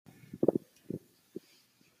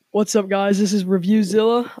What's up, guys? This is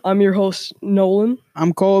ReviewZilla. I'm your host, Nolan.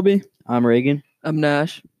 I'm Kolbe. I'm Reagan. I'm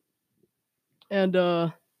Nash. And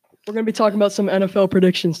we're going to be talking about some NFL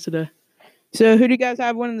predictions today. So who do you guys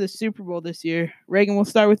have winning the Super Bowl this year? Reagan, we'll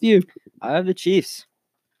start with you. I have the Chiefs.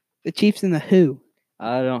 The Chiefs and the who?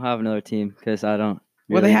 I don't have another team because I don't.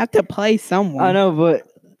 Well, they have to play someone. I know,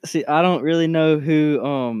 but see, I don't really know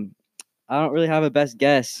who. I don't really have a best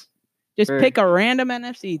guess. Just pick a random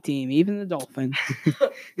NFC team, even the Dolphins.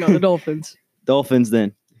 No, the Dolphins. Dolphins,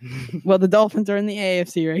 then. Well, the Dolphins are in the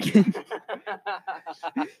AFC, Reagan.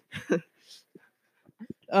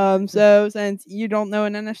 So since you don't know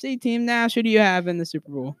an NFC team, Nash, who do you have in the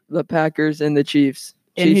Super Bowl? The Packers and the Chiefs.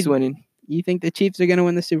 And Chiefs winning. You think the Chiefs are going to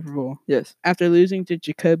win the Super Bowl? Yes. After losing to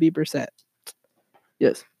Jacoby Brissett?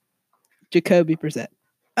 Yes. Jacoby Brissett.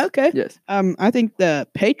 Okay. Yes. I think the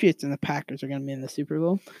Patriots and the Packers are going to be in the Super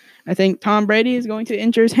Bowl. I think Tom Brady is going to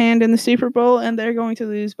injure his hand in the Super Bowl, and they're going to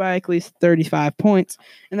lose by at least 35 points.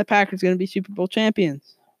 And the Packers are going to be Super Bowl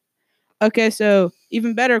champions. Okay, so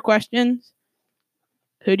even better questions.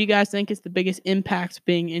 Who do you guys think is the biggest impact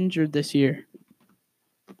being injured this year?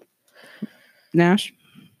 Nash?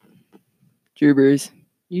 Drew Brees.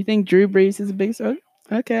 You think Drew Brees is the biggest?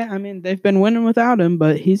 Okay, I mean, they've been winning without him,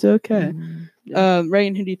 but he's okay.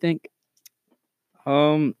 Reagan, who do you think?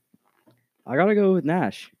 I gotta go with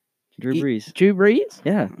Nash. Drew Brees. Drew Brees?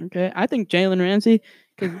 Yeah. Okay, I think Jalen Ramsey,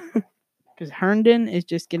 because Herndon is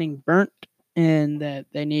just getting burnt, and that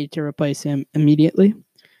they need to replace him immediately.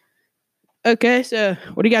 Okay, so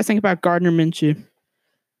what do you guys think about Gardner Minshew?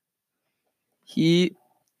 He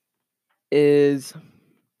is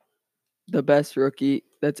the best rookie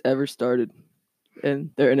that's ever started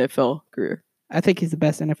in their NFL career. I think he's the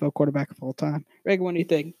best NFL quarterback of all time. Reagan, what do you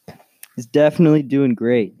think? He's definitely doing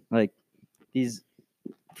great. Like, he's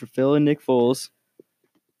fulfilling Nick Foles,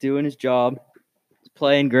 doing his job. He's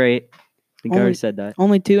playing great. I think I already said that.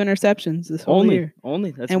 Only 2 interceptions this whole year.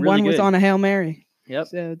 Only. That's and really one was good. on a Hail Mary. Yep.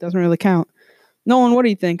 So it doesn't really count. Nolan, what do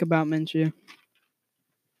you think about Minshew?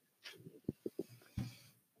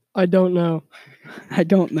 I don't know. I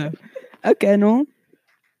don't know. Okay, Nolan.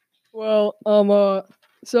 Well,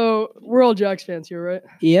 so we're all Jags fans here, right?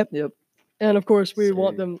 Yep. And of course, we Sir.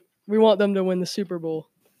 want them to win the Super Bowl.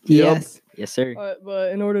 Yes. Yes, sir.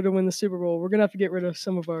 But in order to win the Super Bowl, we're gonna have to get rid of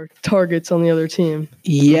some of our targets on the other team.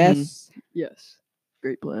 Yes. Yes.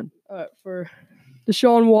 Great plan. All right, for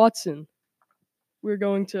Deshaun Watson, we're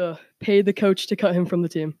going to pay the coach to cut him from the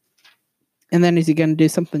team. And then is he going to do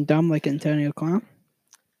something dumb like Antonio Clown?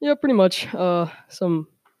 Yeah, pretty much. Some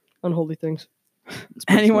unholy things.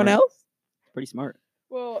 Anyone else? Pretty smart.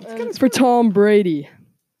 Well, and for Tom Brady,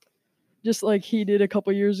 just like he did a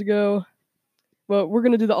couple years ago, well, we're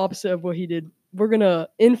going to do the opposite of what he did. We're going to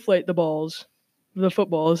inflate the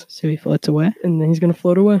footballs, So he floats away and then he's going to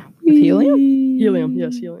float away. with helium? Helium,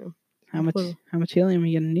 yes, helium. How much helium are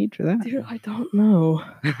you going to need for that? Dude, I don't know.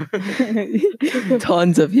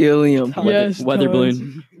 Tons of helium. Yes, Weather tons.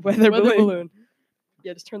 balloon. Weather Weather balloon. balloon.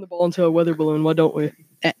 Yeah, just turn the ball into a weather balloon. Why don't we?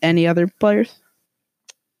 Any other players?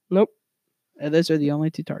 Nope. Those are the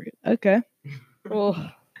only 2 targets. Okay. Well,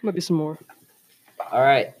 might be some more. All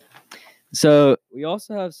right. So we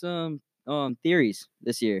also have some theories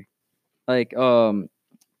this year, like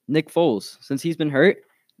Nick Foles. Since he's been hurt,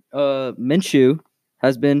 Minshew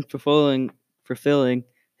has been fulfilling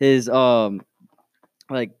his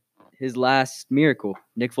his last miracle,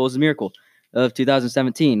 Nick Foles' miracle of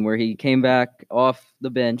 2017, where he came back off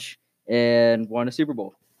the bench and won a Super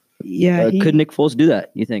Bowl. Yeah. Could Nick Foles do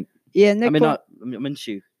that, you think? Yeah, Nick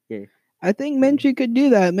Minshew. Yeah. I think Minshew could do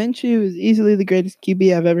that. Minshew is easily the greatest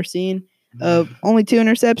QB I've ever seen. Only 2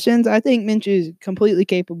 interceptions. I think Minshew is completely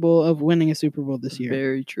capable of winning a Super Bowl this year.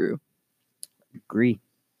 Very true. Agree.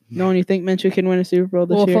 No one, you think Minshew can win a Super Bowl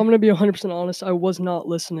this Well, if year? I'm going to be 100% honest, I was not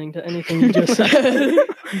listening to anything you just said.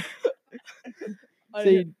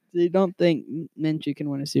 So you don't think Minshew can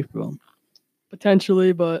win a Super Bowl?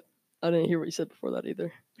 Potentially, but I didn't hear what you said before that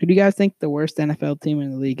either. Who do you guys think the worst NFL team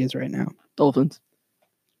in the league is right now? Dolphins.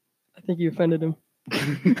 I think you offended him.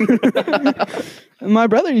 My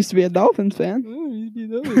brother used to be a Dolphins fan.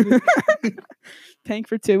 Tank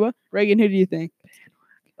for Tua. Reagan, who do you think?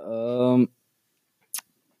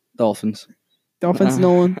 Dolphins. Dolphins,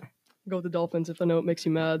 Nolan. Go with the Dolphins if I know it makes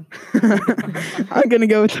you mad. I'm going to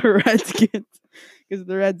go with the Redskins because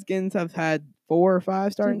the Redskins have had 4 or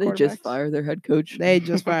 5 starting Didn't they quarterbacks. just fire their head coach? They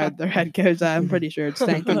just fired their head coach. I'm pretty sure it's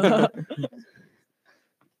Tank.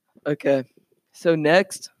 Okay. So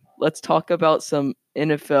next, let's talk about some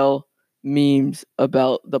NFL memes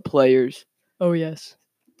about the players. Oh, yes.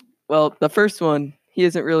 Well, the first one, he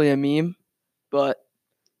isn't really a meme, but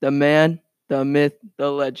the man, the myth,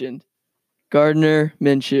 the legend, Gardner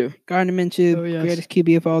Minshew. Gardner Minshew, Oh, yes. greatest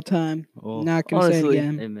QB of all time. Oh, Not gonna say it honestly.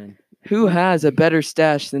 again. amen. Who has a better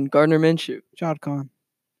stash than Gardner Minshew? Shad Khan,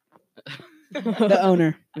 the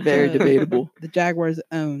owner. Very debatable. The Jaguars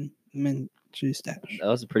own Minshew stash. That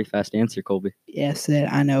was a pretty fast answer, Kolbe. Yes,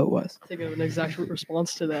 I know it was. Think of an exact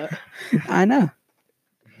response to that. I know.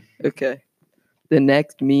 Okay. The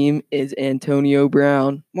next meme is Antonio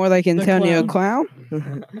Brown. More like Antonio Clown.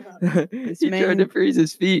 He tried to freeze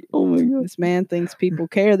his feet. Oh my god. This man thinks people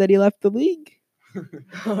care that he left the league.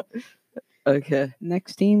 Okay.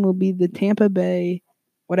 Next team will be the Tampa Bay,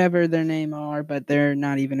 whatever their name are, but they're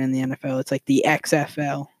not even in the NFL. It's like the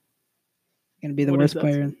XFL. Gonna be the What worst is that?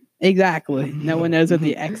 player. Exactly. No one knows what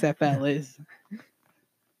the XFL is.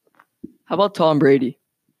 How about Tom Brady?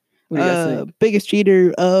 What do you guys think? Biggest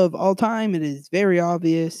cheater of all time. It is very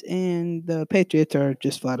obvious, and the Patriots are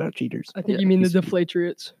just flat out cheaters. I think Yeah, you mean the he's-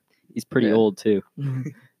 Deflatriots. He's pretty Yeah. old too.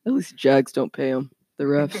 At least Jags don't pay him. The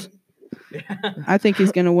refs. I think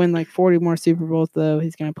he's gonna win like 40 more Super Bowls, though.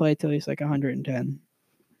 He's gonna play till he's like 110.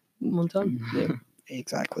 One time. Yeah.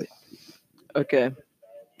 Exactly. Okay.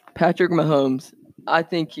 Patrick Mahomes. I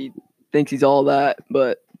think he thinks he's all that,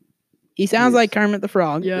 but He sounds Yes. like Kermit the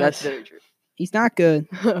Frog. Yeah. that's very true. He's not good.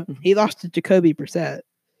 He lost to Jacoby Brissett.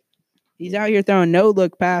 He's out here throwing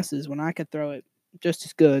no-look passes when I could throw it just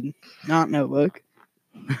as good. Not no-look.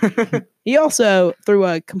 He also threw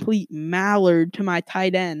a complete mallard to my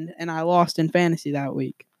tight end, and I lost in fantasy that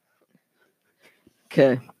week.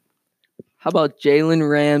 Okay. How about Jalen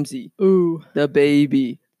Ramsey, Ooh. the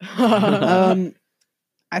baby? I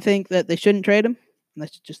think that they shouldn't trade him.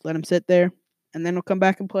 Let's just let him sit there, and then he'll come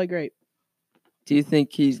back and play great. Do you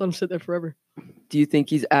think he's Just let him sit there forever. do you think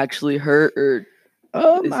he's actually hurt or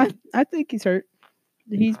Is I think he's hurt.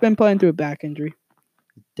 He's been playing through a back injury.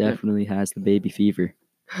 Definitely has the baby fever.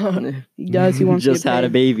 He does. He wants Just to get had a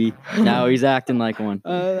paid. baby. Now he's acting like one.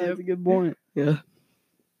 That's a good point. yeah.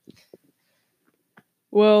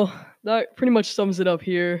 Well, that pretty much sums it up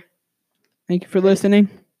here. Thank you for listening.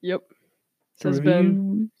 Yep. This has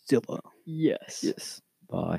been ReviewZilla. yes. Yes. Bye.